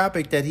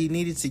microscopic that he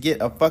needed to get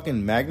a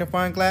fucking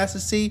magnifying glass to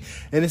see.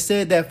 And it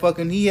said that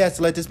fucking he has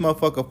to let this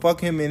motherfucker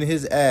fuck him in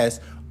his ass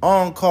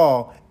on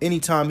call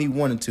anytime he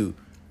wanted to.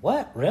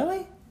 What?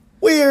 Really?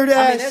 Weird ass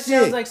I mean, that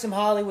shit. sounds like some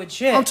Hollywood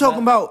shit. I'm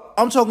talking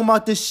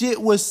about this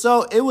shit was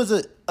it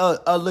was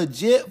a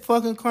legit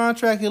fucking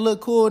contract. It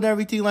looked cool and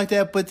everything like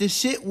that. But this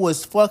shit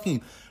was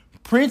fucking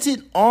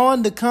printed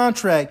on the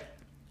contract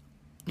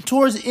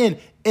towards the end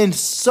in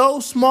so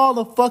small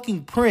a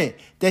fucking print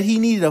that he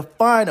needed to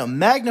find a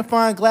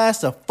magnifying glass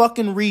to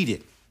fucking read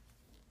it.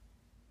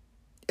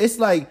 It's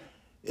like,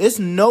 it's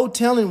no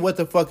telling what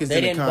the fuck is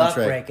in the contract.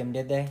 They didn't buck break him,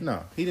 did they?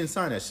 No, he didn't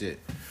sign that shit.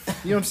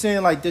 You know what I'm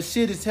saying? Like, the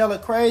shit is hella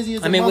crazy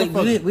as a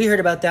motherfucker. We heard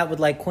about that with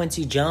like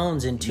Quincy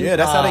Jones and Tupac. Yeah,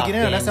 that's how they get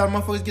in. That's how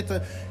motherfuckers get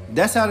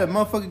that's how the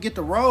motherfuckers get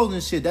the roles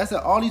and shit. That's how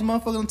all these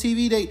motherfuckers on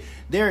TV,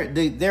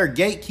 they're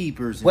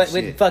gatekeepers and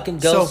shit. What fucking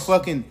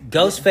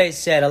Ghostface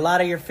said, a lot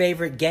of your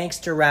favorite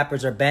gangster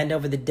rappers are bend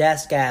over the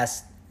desk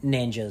ass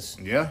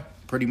ninjas. Yeah,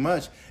 pretty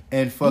much.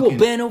 And fucking you a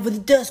bend over the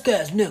desk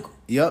ass nigga.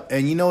 Yep,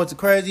 and you know what the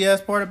crazy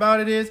ass part about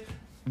it is?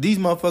 These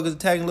motherfuckers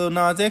attacking Lil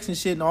Nas X and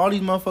shit, and all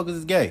these motherfuckers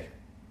is gay.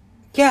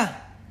 Yeah.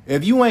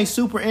 If you ain't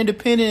super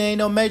independent, ain't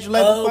no major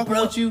label fucking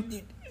with you.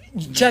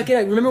 Check it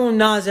out. Remember when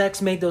Nas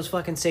X made those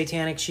fucking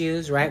satanic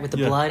shoes, right? With the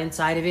blood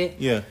inside of it?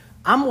 Yeah.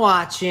 I'm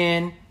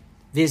watching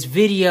this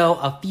video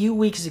a few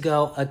weeks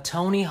ago of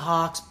Tony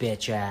Hawk's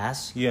bitch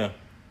ass. Yeah.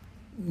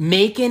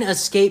 Making a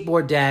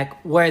skateboard deck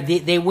where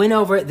they went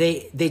over,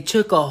 they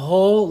took a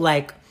whole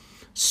like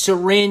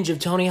syringe of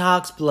Tony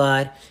Hawk's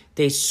blood,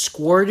 they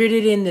squirted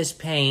it in this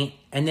paint,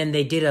 and then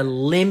they did a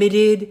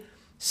limited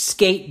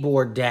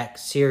skateboard deck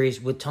series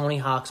with Tony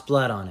Hawk's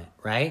blood on it,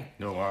 right?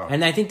 Oh, wow.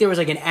 And I think there was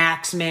like an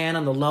Axeman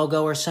on the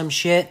logo or some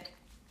shit.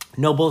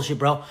 No bullshit,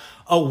 bro.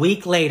 A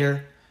week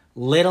later,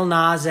 Lil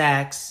Nas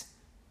X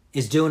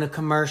is doing a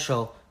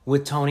commercial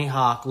with Tony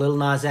Hawk. Lil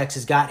Nas X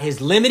has got his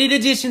limited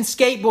edition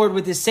skateboard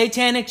with his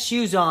satanic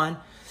shoes on,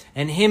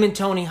 and him and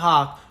Tony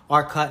Hawk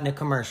are cutting a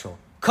commercial.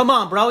 Come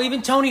on, bro.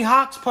 Even Tony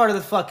Hawk's part of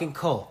the fucking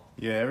cult.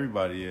 Yeah,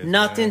 everybody is.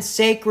 Nothing's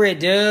sacred,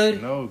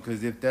 dude. No,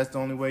 because if that's the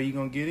only way you're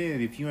going to get in,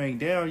 if you ain't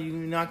down, you're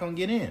not going to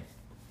get in.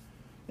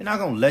 They're not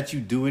going to let you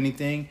do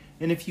anything.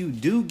 And if you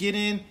do get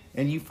in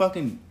and you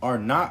fucking are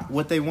not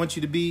what they want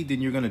you to be, then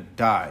you're going to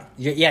die.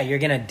 You're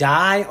going to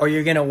die or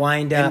you're going to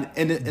wind up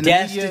and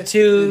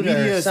destitute the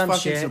media or is some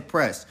fucking shit.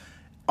 suppressed.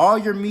 All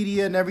your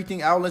media and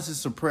everything outlets is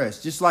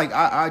suppressed. Just like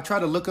I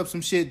tried to look up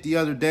some shit the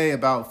other day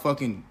about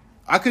fucking...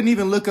 I couldn't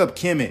even look up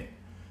Kemet.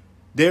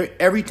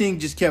 Everything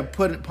just kept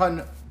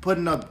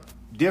putting up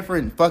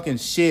different fucking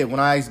shit when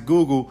I asked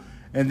Google,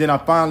 and then I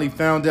finally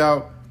found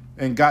out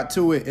and got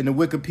to it in the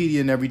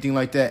Wikipedia and everything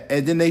like that.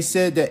 And then they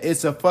said that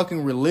it's a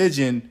fucking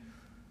religion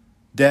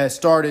that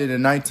started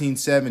in the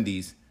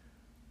 1970s.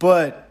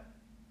 But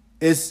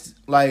it's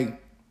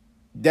like,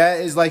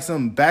 that is like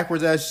some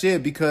backwards ass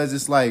shit because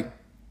it's like,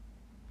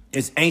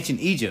 it's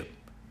ancient Egypt.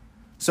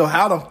 So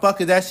how the fuck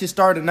did that shit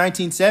start in the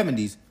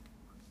 1970s?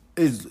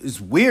 Is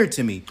weird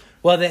to me.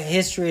 Well, the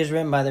history is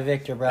written by the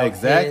victor, bro.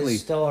 Exactly.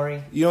 His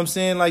story. You know what I'm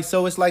saying? Like,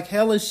 so it's like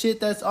hella shit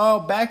that's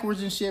all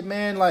backwards and shit,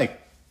 man. Like,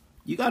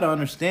 you got to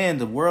understand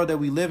the world that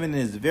we live in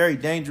is a very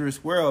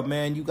dangerous world,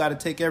 man. You got to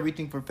take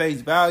everything for face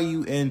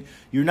value, and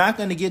you're not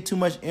going to get too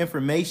much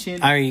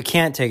information. You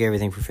can't take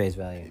everything for face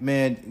value.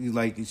 Man,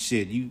 like,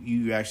 shit,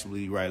 you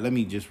actually right. Let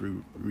me just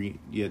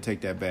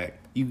take that back.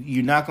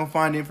 You're not going to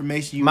find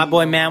information. My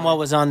boy Manuel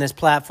was on this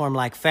platform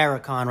like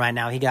Farrakhan right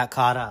now. He got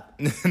caught up.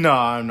 No,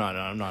 I'm not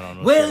on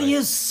no Will shit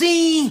you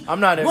see I'm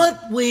not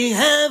what we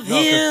have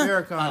here?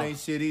 Farrakhan ain't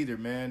shit either,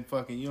 man.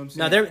 Fucking, you know what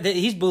I'm saying? No,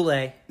 he's boule.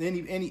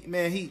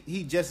 Man,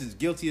 he just as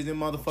guilty as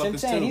them motherfuckers I'm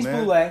saying, too, he's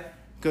man. boule.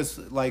 Because,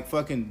 like,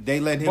 fucking, they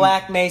let him...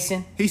 Black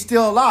Mason. He's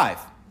still alive.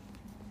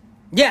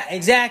 Yeah,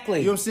 exactly.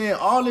 You know what I'm saying?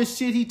 All this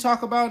shit he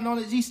talk about and all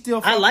that, he's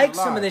still fucking I like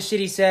alive. some of the shit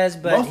he says,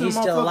 but Most of he's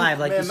them still motherfuckers- alive,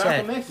 like man, you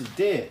said. Malcolm X is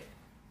dead.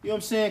 You know what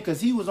I'm saying?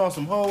 Because he was on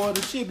some whole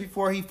other shit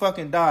before he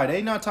fucking died.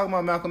 They not talking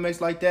about Malcolm X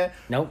like that.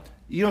 Nope.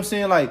 You know what I'm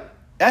saying? Like,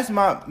 that's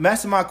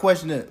my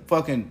question to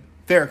fucking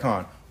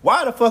Farrakhan.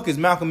 Why the fuck is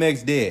Malcolm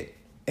X dead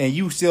and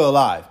you still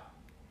alive?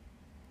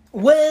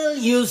 Will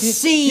you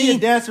see He'll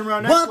dance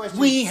around that what question.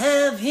 we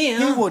have here?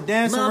 He will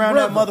dance my around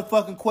brother. that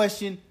motherfucking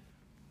question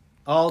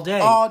all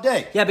day. all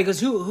day. Yeah, because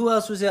who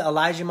else was it?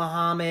 Elijah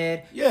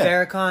Muhammad, Yeah.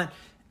 Farrakhan.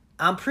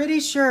 I'm pretty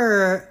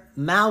sure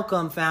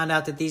Malcolm found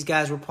out that these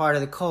guys were part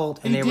of the cult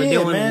and they were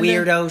doing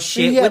weirdo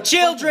shit with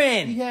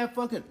children. He had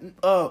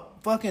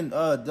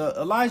the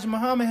Elijah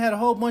Muhammad had a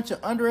whole bunch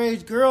of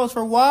underage girls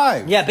for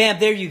wives. Yeah, bam,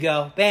 there you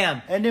go.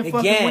 Bam. And then fucking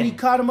Again. when he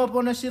caught him up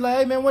on that shit, like,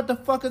 hey man, what the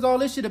fuck is all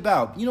this shit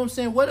about? You know what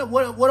I'm saying?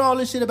 What all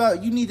this shit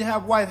about? You need to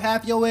have a wife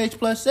half your age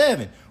plus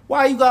 7.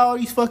 Why you got all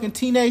these fucking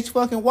teenage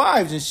fucking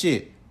wives and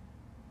shit?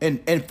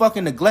 And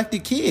fucking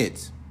neglected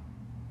kids.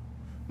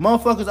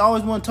 Motherfuckers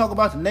always want to talk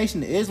about the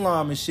Nation of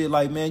Islam and shit.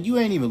 Like, man, you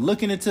ain't even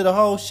looking into the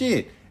whole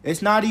shit.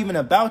 It's not even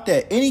about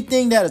that.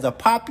 Anything that is a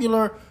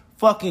popular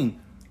fucking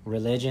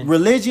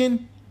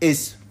religion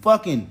is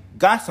fucking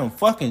got some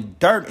fucking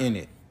dirt in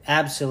it.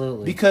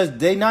 Absolutely. Because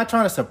they not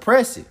trying to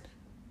suppress it.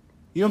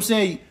 You know what I'm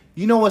saying?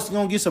 You know what's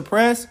going to get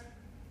suppressed?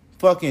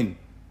 Fucking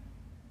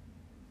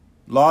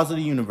laws of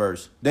the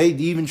universe. They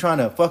even trying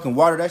to fucking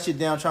water that shit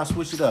down, trying to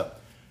switch it up.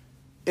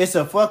 It's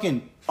a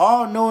fucking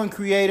all-knowing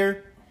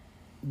creator.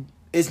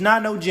 It's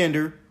not no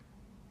gender.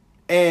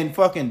 And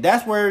fucking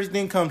that's where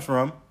everything comes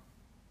from.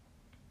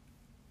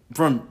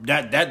 From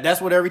that's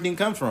what everything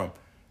comes from.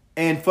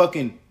 And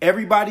fucking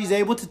everybody's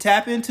able to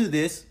tap into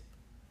this.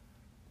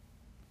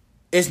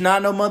 It's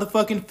not no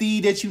motherfucking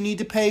fee that you need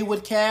to pay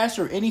with cash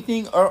or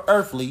anything or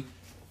earthly.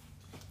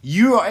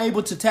 You are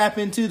able to tap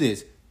into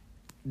this.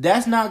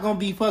 That's not going to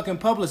be fucking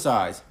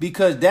publicized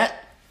because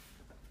that...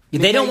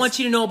 They don't want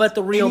you to know about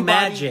the real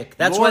magic.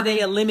 That's why lording-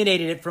 they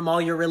eliminated it from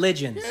all your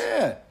religions.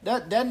 Yeah,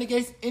 that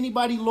negates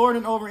anybody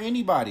lording over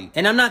anybody.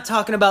 And I'm not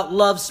talking about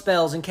love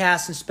spells and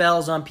casting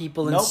spells on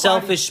people and Nobody-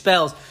 selfish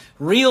spells.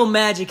 Real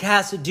magic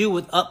has to do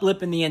with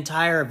uplifting the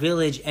entire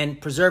village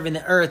and preserving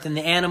the earth and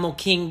the animal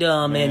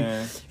kingdom.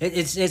 Man. And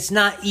it's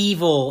not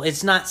evil.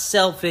 It's not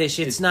selfish.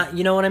 It's not,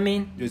 you know what I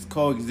mean? It's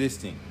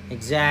coexisting.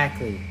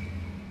 Exactly.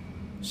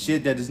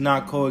 Shit that does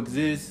not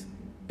coexist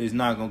is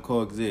not going to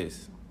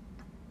coexist.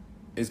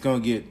 It's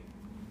going to get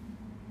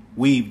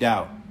weaved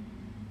out.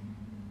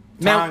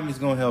 Time is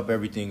going to help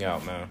everything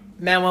out, man.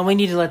 Man, well, we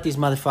need to let these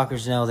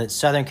motherfuckers know that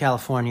Southern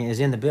California is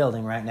in the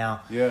building right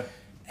now. Yeah.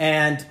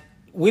 And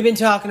we've been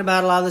talking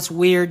about a lot of this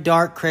weird,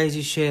 dark,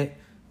 crazy shit.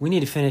 We need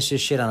to finish this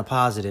shit on a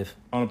positive.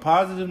 On a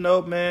positive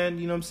note, man,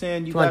 you know what I'm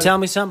saying? You want to tell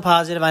me something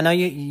positive? I know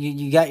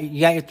you got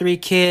your 3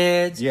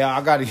 kids. Yeah,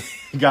 I gotta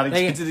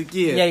get to the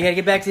kids. Yeah, you gotta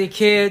get back to the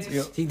kids.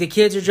 Yep. The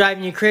kids are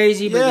driving you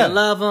crazy, but Yeah. you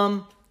love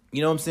them.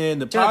 You know what I'm saying?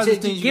 The So,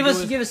 positive things give you us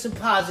do is give us some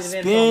positive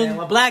info, spend man.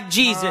 Well, Black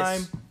Jesus.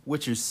 time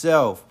with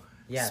yourself.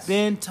 Yes.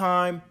 Spend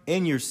time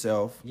in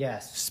yourself.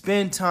 Yes.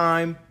 Spend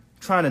time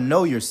trying to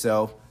know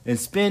yourself and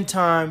spend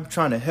time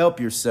trying to help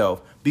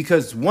yourself.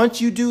 Because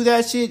once you do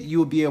that shit, you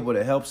will be able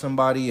to help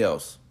somebody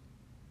else.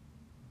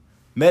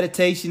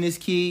 Meditation is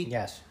key.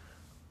 Yes.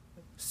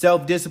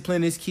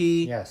 Self-discipline is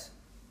key. Yes.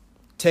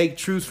 Take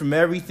truth from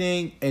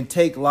everything and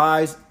take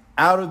lies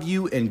out of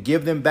you and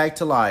give them back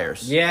to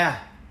liars. Yeah.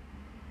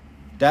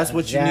 That's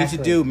what you need to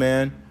Exactly. do,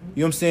 man.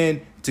 You know what I'm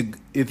saying?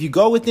 If you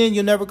go within,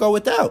 you'll never go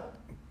without.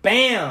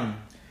 Bam.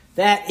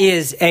 That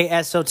is a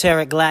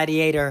esoteric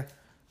gladiator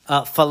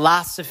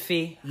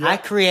philosophy. I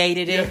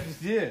created it.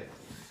 Yeah.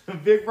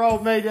 Big Bro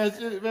made that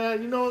shit,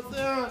 man. You know what I'm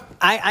saying?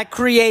 I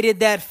created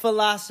that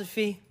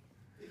philosophy.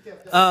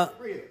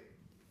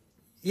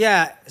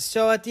 Yeah.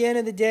 So at the end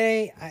of the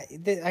day,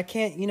 I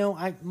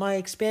can't. My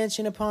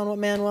expansion upon what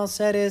Manuel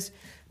said is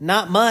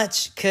not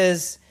much,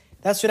 because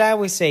that's what I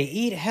always say: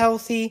 eat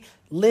healthy,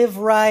 live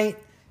right,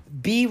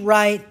 be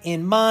right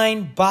in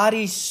mind,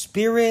 body,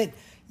 spirit.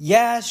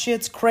 Yeah,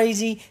 shit's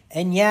crazy,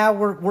 and yeah,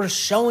 we're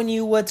showing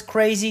you what's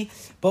crazy,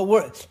 but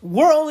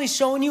we're only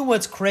showing you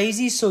what's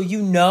crazy so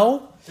you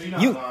know. So you're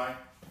not lying.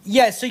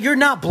 Yeah, so you're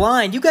not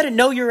blind. You got to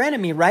know your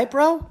enemy, right,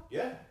 bro?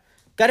 Yeah.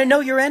 Got to know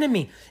your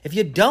enemy. If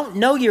you don't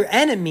know your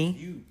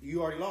enemy,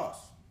 You already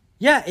lost.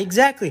 yeah,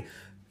 exactly.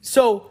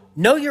 So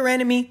know your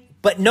enemy,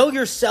 but know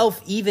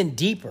yourself even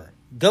deeper.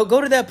 Go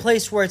to that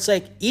place where it's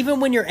like, even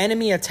when your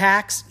enemy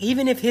attacks,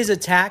 even if his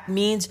attack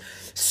means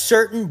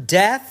certain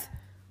death,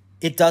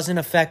 it doesn't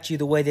affect you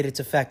the way that it's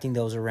affecting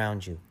those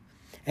around you.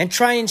 And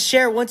try and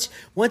share. Once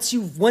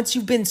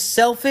you've been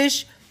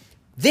selfish,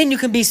 then you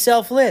can be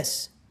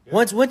selfless. Yeah.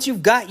 Once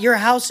you've got your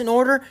house in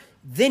order,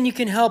 then you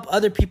can help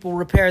other people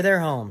repair their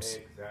homes.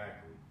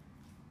 Exactly.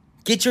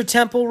 Get your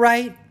temple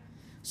right,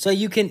 so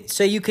you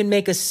can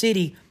make a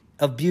city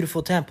of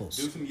beautiful temples.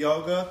 Do some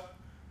yoga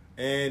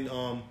and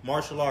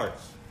martial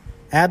arts.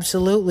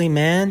 Absolutely,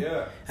 man.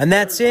 Yeah. And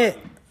that's it.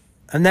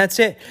 And that's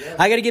it. Yeah.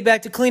 I got to get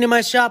back to cleaning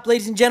my shop,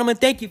 ladies and gentlemen.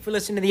 Thank you for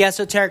listening to the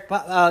Esoteric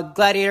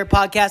Gladiator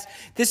podcast.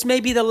 This may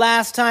be the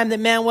last time that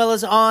Manuel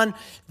is on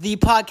the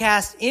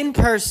podcast in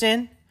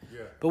person,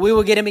 but we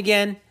will get him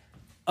again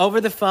over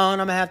the phone.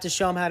 I'm going to have to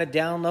show him how to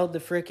download the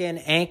freaking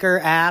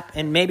Anchor app,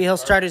 and maybe he'll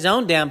start his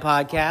own damn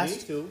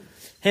podcast.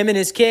 Him and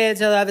his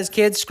kids. He'll have his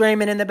kids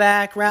screaming in the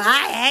background,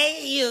 "I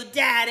hate you,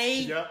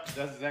 Daddy." Yep,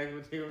 that's exactly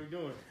what they're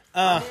doing.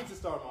 I need to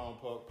start my own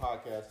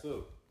podcast,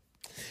 too.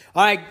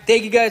 All right.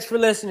 Thank you guys for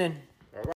listening.